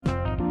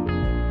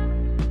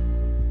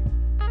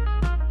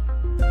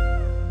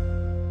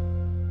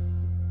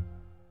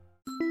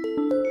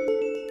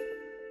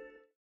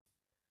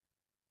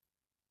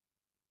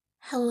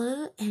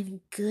Hello and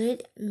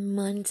good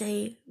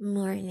Monday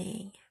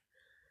morning.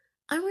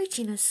 I'm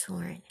Regina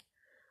Sorn.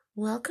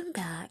 Welcome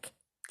back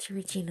to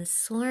Regina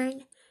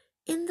Sorn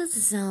in the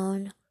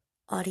Zone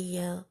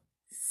audio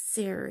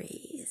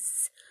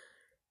series.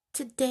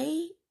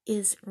 Today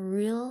is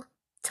Real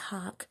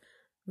Talk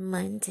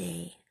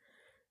Monday,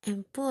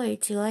 and boy,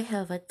 do I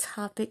have a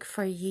topic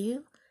for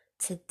you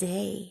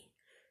today.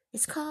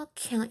 It's called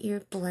Count Your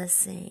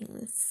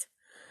Blessings.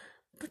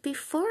 But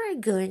before I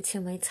go into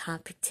my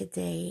topic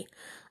today,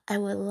 I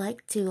would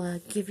like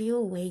to give you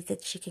a way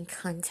that you can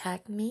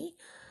contact me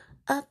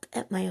up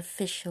at my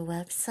official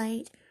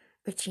website,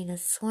 Regina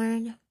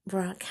Sorn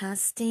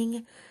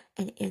Broadcasting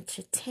and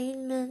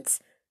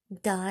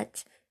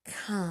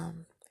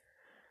Entertainment.com.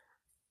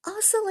 I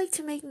also like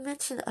to make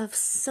mention of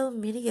so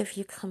many of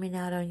you coming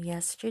out on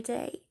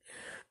yesterday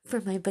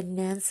for my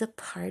Bonanza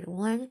Part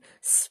 1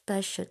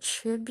 special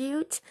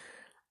tribute.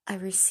 I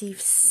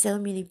received so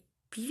many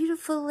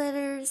beautiful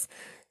letters,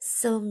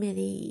 so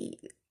many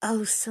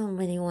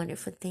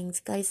wonderful things,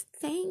 guys.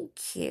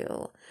 Thank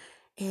you.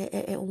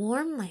 It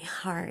warmed my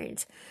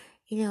heart.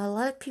 You know, a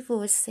lot of people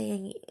were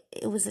saying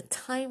it was a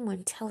time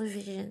when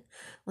television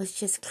was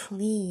just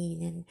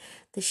clean, and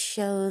the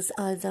shows,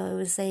 although it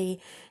was a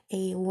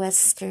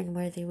Western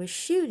where they were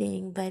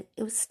shooting, but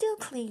it was still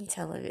clean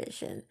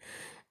television.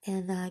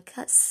 And I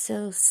got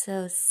so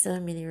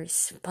many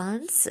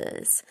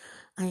responses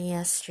on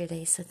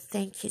yesterday. So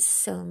thank you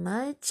so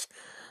much.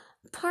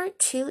 Part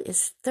 2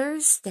 is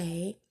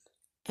Thursday,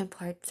 and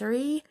part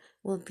 3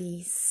 will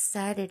be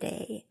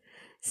Saturday.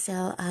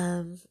 So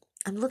I'm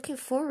looking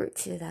forward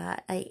to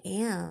that. I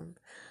am.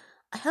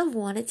 I have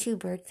 1 or 2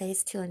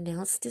 birthdays to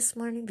announce this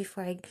morning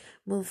before I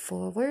move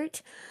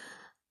forward.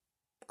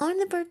 On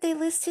the birthday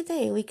list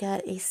today, we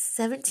got a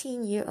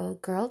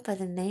 17-year-old girl by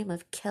the name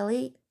of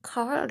Kelly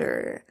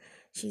Carter.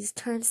 She's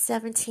turned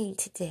 17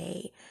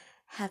 today.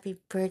 Happy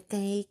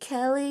birthday,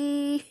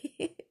 Kelly.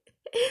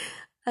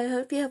 I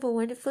hope you have a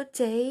wonderful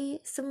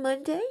day. It's a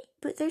Monday,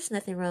 but there's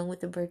nothing wrong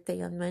with a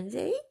birthday on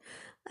Monday.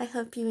 I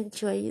hope you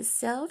enjoy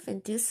yourself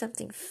and do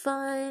something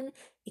fun,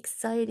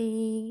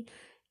 exciting,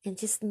 and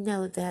just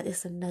know that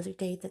it's another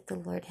day that the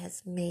Lord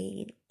has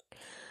made.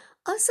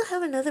 Also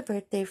have another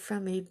birthday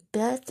from a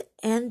Beth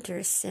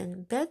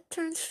Anderson. Beth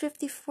turns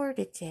 54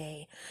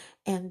 today,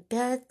 and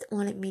Beth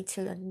wanted me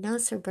to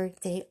announce her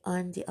birthday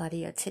on the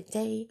audio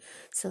today.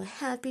 So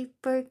happy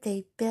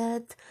birthday,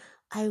 Beth.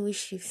 I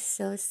wish you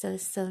so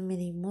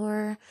many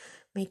more.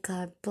 May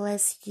God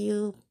bless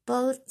you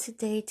both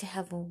today to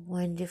have a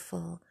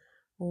wonderful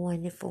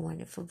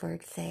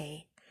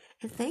birthday.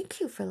 And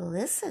thank you for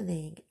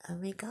listening. Oh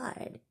my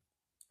God.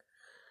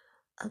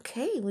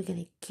 Okay, we're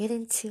going to get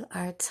into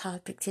our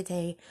topic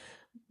today.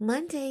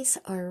 Mondays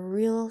are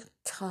Real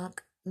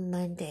Talk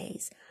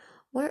Mondays,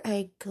 where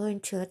I go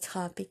into a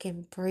topic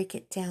and break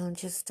it down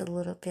just a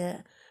little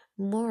bit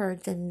more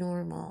than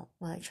normal.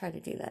 Well, I try to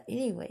do that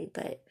anyway,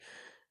 but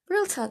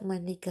Real Talk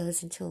Monday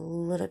goes into a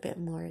little bit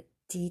more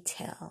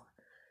detail.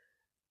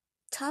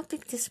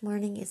 Topic this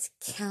morning is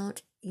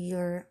Count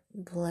Your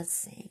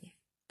Blessing.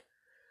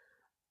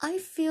 I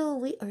feel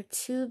we are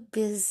too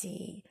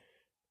busy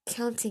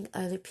counting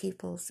other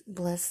people's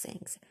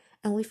blessings,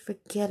 and we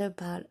forget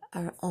about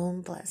our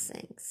own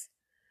blessings.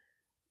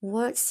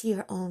 What's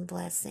your own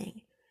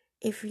blessing?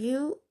 If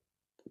you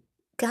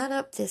got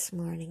up this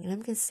morning, and I'm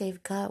going to say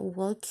if God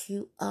woke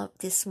you up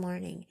this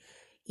morning,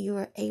 you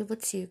are able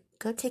to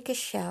go take a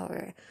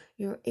shower,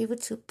 you're able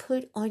to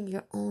put on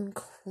your own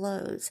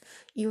clothes,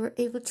 you are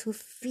able to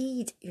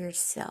feed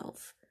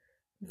yourself,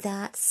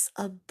 that's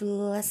a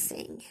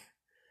blessing.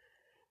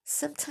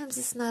 Sometimes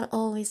it's not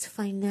always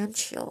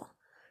financial.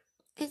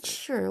 And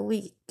sure, a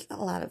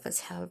lot of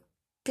us have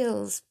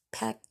bills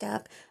backed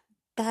up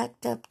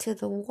to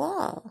the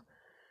wall.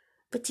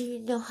 But do you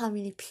know how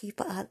many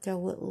people out there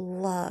would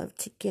love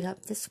to get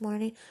up this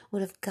morning,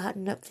 would have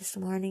gotten up this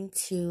morning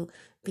to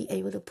be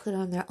able to put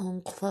on their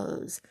own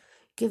clothes,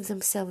 give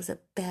themselves a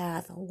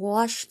bath,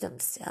 wash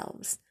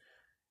themselves,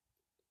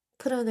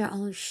 put on their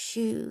own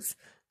shoes,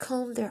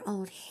 comb their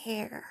own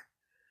hair?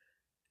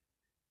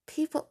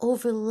 People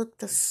overlook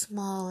the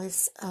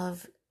smallest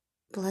of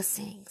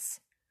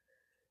blessings.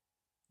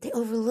 They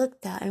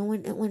overlook that, and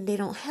when they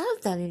don't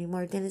have that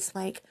anymore, then it's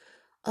like,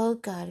 oh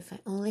God, if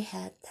I only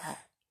had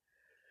that.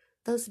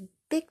 Those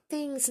big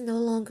things no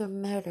longer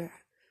matter.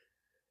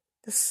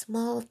 The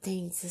small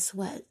things is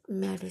what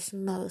matters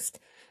most.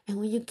 And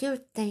when you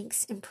give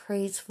thanks and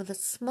praise for the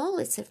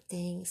smallest of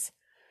things,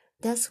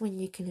 that's when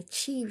you can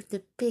achieve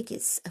the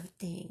biggest of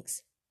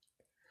things.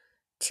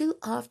 Too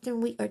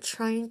often we are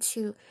trying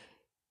to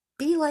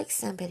be like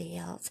somebody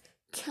else,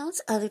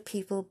 count other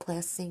people's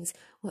blessings.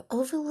 We're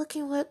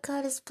overlooking what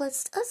God has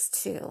blessed us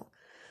to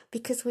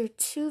because we're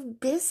too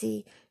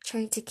busy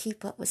trying to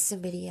keep up with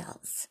somebody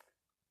else.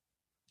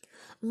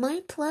 My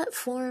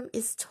platform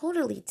is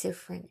totally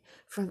different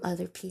from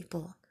other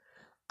people.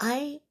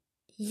 I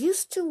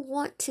used to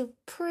want to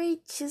pray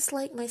just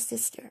like my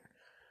sister.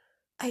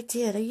 I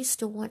did. I used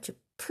to want to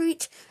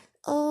preach.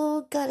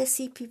 Oh God, I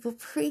see people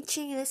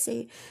preaching and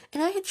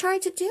I had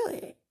tried to do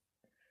it.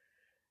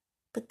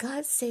 But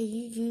God say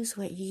you use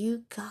what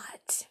you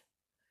got.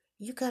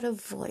 You got a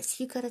voice.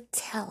 You got a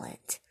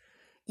talent.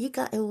 You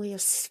got a way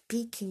of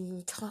speaking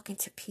and talking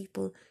to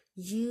people.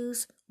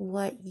 Use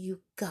what you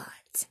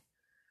got.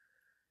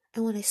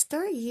 And when I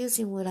start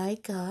using what I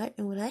got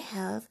and what I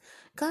have,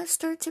 God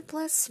started to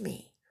bless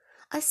me.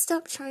 I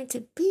stopped trying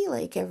to be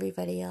like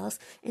everybody else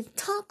and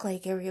talk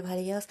like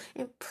everybody else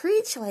and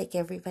preach like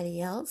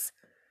everybody else.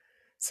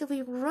 So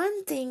we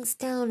run things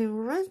down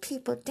and run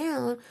people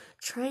down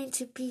trying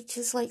to be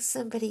just like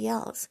somebody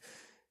else.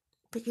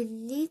 But you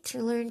need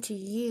to learn to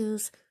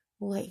use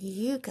what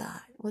you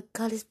got, what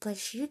God has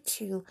blessed you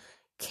to.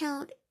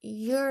 Count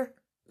your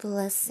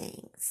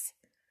blessings.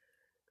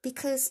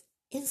 Because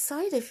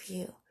inside of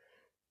you,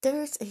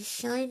 there's a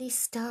shiny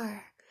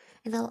star.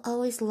 And I'll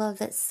always love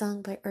that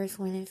song by Earth,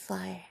 Wind, and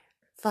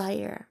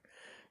Fire.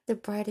 The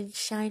bright and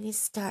shiny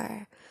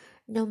star.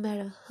 No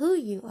matter who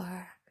you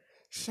are,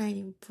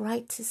 shining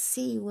bright to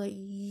see what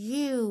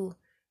you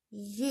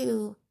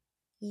can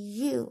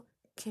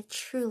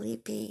truly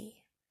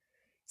be.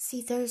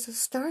 See, there's a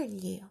star in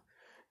you.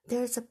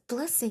 There's a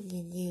blessing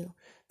in you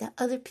that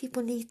other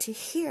people need to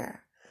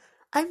hear.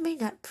 I may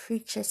not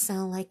preach or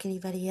sound like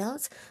anybody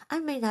else. I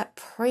may not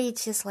pray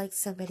just like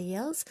somebody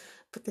else.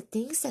 But the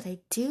things that I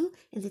do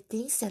and the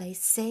things that I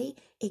say,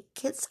 it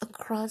gets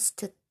across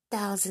to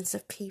thousands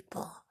of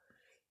people.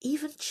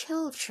 Even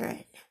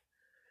children.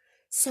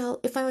 So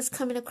if I was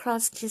coming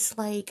across just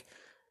like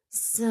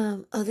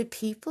some other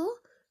people,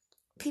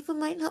 people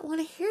might not want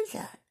to hear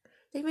that.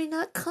 They may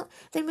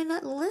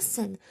not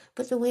listen.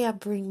 But the way I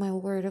bring my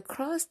word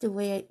across, the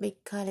way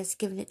God has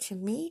given it to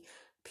me,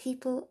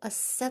 people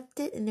accept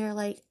it and they're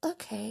like,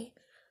 okay.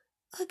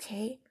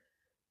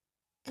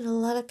 And a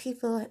lot of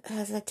people,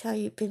 as I tell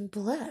you, been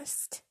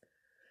blessed.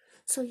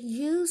 So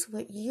use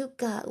what you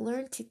got.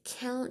 Learn to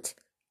count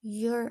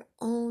your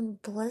own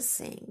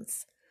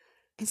blessings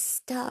and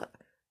stop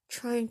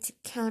trying to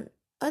count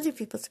other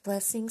people's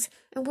blessings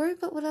and worry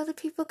about what other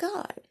people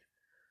got.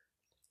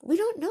 We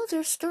don't know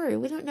their story.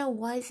 We don't know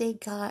why they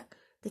got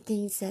the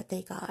things that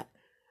they got.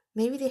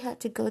 Maybe they had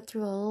to go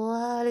through a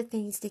lot of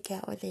things to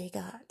get where they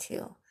got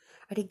to,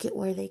 or to get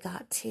where they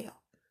got to.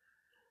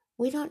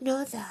 We don't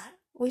know that.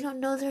 We don't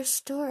know their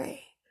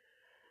story.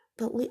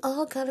 But we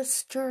all got a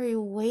story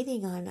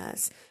waiting on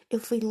us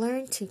if we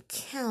learn to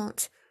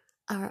count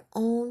our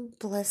own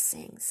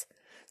blessings.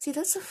 See,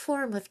 that's a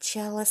form of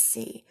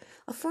jealousy.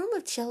 A form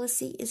of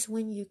jealousy is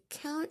when you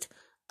count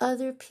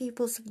other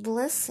people's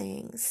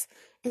blessings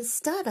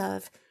instead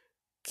of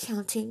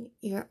counting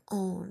your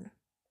own.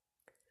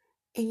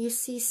 And you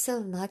see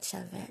so much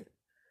of it.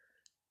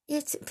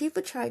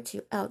 People try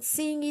to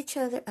out-sing each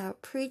other,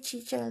 out-preach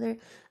each other,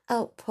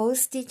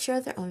 outpost each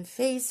other on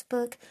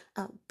Facebook,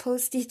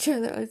 outpost each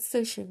other on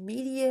social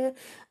media,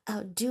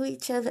 outdo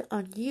each other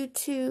on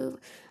YouTube,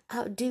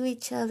 outdo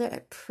each other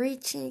at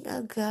preaching.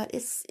 Oh God,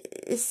 it's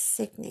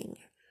sickening.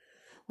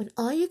 When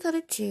all you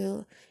gotta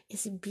do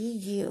is be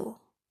you,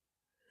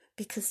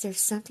 because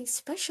there's something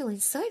special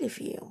inside of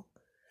you.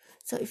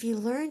 So if you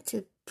learn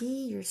to be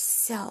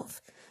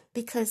yourself,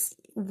 because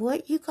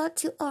what you got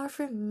to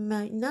offer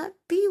might not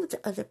be what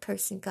the other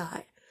person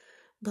got,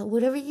 but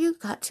whatever you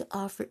got to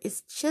offer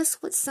is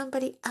just what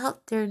somebody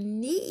out there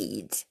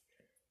needs.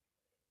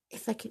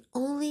 If I can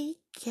only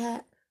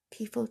get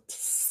people to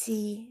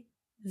see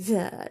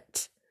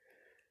that.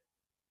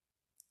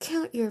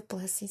 Count your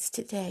blessings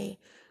today.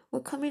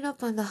 We're coming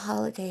up on the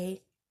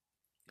holiday.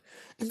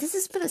 And this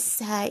has been a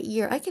sad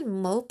year. I can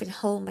mope and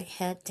hold my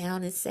head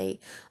down and say,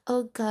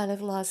 oh God,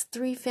 I've lost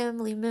 3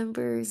 family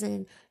members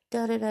and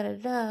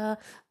da-da-da-da-da.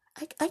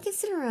 I can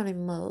sit around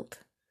and mope.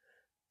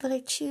 But I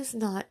choose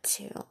not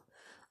to.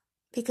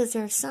 Because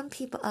there are some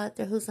people out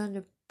there who's on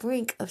the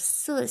brink of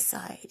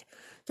suicide.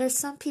 There are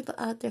some people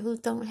out there who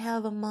don't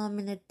have a mom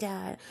and a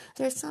dad.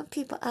 There are some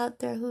people out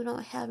there who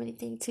don't have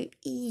anything to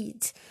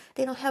eat.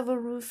 They don't have a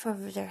roof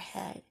over their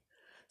head.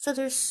 So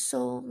there's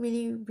so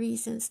many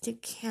reasons to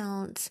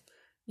count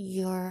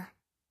your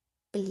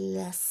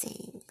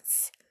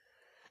blessings.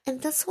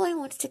 And that's why I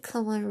wanted to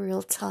come on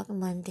Real Talk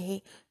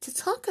Monday to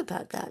talk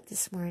about that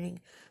this morning.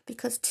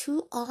 Because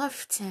too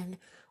often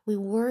we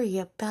worry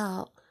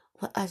about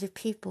what other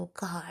people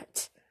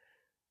got,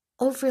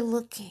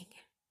 overlooking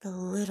the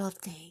little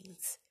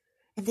things.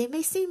 And they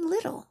may seem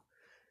little.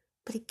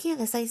 But again,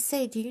 as I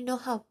say, do you know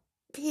how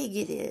big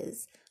it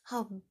is?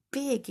 How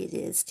big it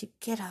is to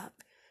get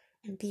up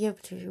and be able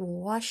to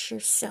wash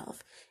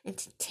yourself and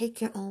to take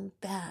your own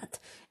bath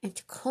and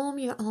to comb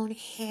your own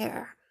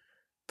hair,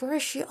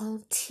 brush your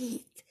own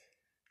teeth,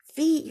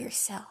 feed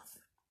yourself.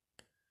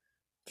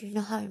 Do you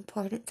know how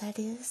important that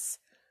is?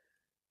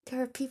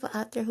 There are people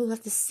out there who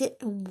have to sit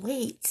and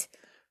wait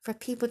for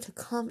people to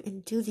come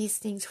and do these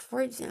things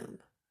for them.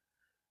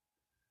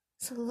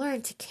 So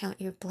learn to count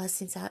your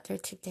blessings out there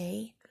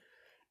today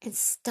and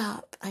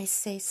stop. I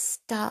say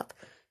stop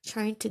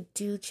trying to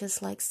do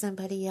just like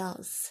somebody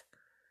else.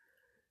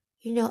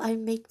 You know, I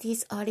make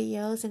these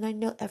audios and I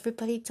know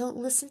everybody don't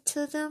listen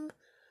to them.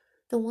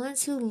 The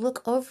ones who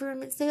look over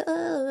them and say,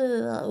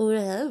 oh,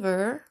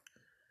 whatever,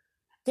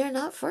 they're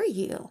not for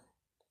you.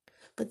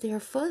 but they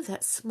are for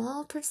that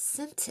small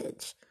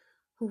percentage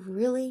who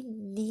really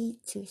need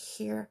to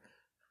hear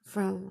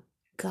from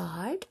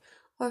God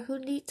or who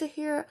need to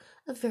hear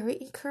a very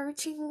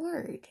encouraging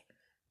word,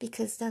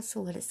 because that's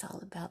what it's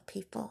all about,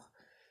 people.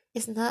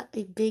 It's not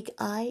a big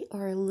I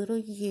or a little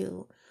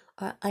you,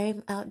 or I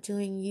am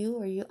outdoing you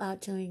or you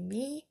outdoing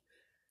me.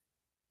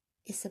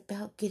 It's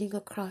about getting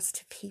across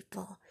to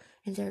people.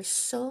 And there are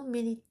so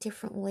many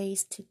different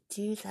ways to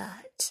do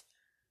that.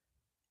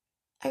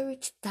 I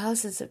reach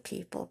thousands of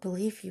people,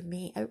 believe you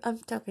me. I'm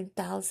talking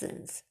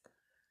thousands.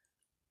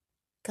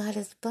 God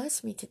has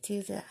blessed me to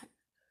do that.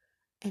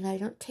 And I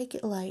don't take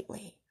it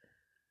lightly.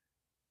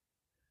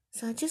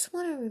 So I just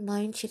want to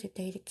remind you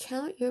today to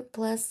count your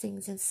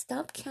blessings and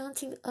stop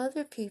counting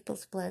other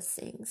people's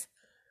blessings.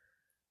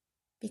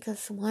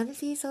 Because one of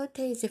these old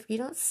days, if you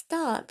don't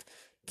stop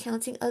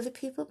counting other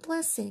people's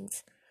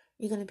blessings,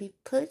 you're going to be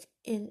put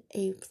in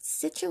a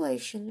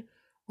situation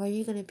where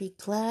you're going to be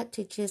glad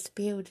to just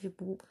be able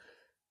to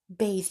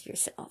bathe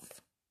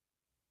yourself.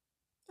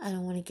 I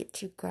don't want to get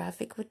too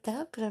graphic with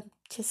that, but I'm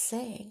just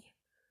saying.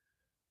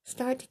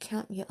 Start to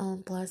count your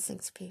own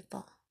blessings,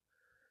 people.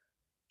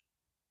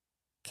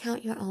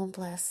 Count your own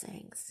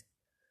blessings.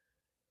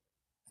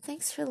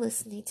 Thanks for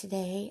listening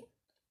today.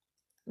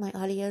 My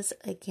audios,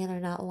 again, are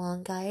not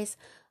long, guys.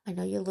 I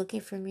know you're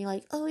looking for me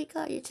like, oh my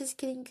God, you're just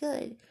getting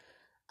good.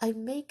 I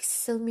make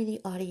so many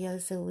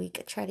audios a week.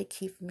 I try to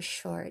keep them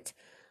short.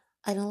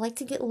 I don't like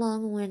to get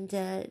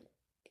long-winded.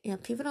 You know,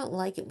 people don't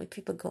like it when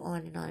people go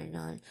on and on and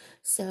on.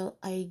 So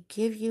I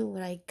give you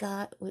what I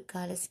got, what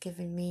God has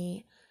given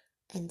me,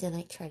 and then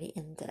I try to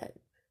end it.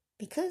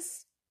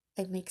 Because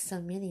I make so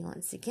many,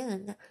 once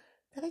again,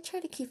 that I try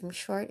to keep them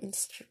short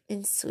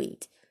and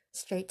sweet,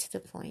 straight to the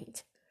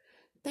point.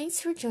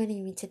 Thanks for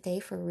joining me today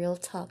for Real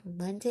Talk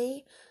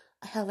Monday.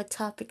 I have a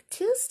topic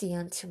Tuesday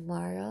on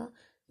tomorrow.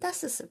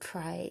 That's a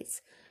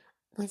surprise.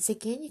 Once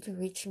again, you can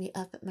reach me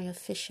up at my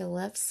official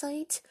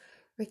website,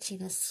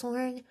 Regina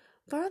Sorn,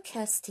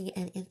 Broadcasting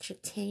and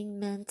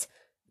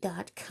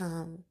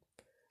Entertainment.com.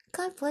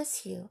 God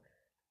bless you.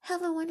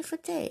 Have a wonderful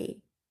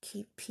day.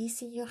 Keep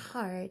peace in your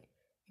heart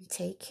and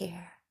take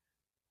care.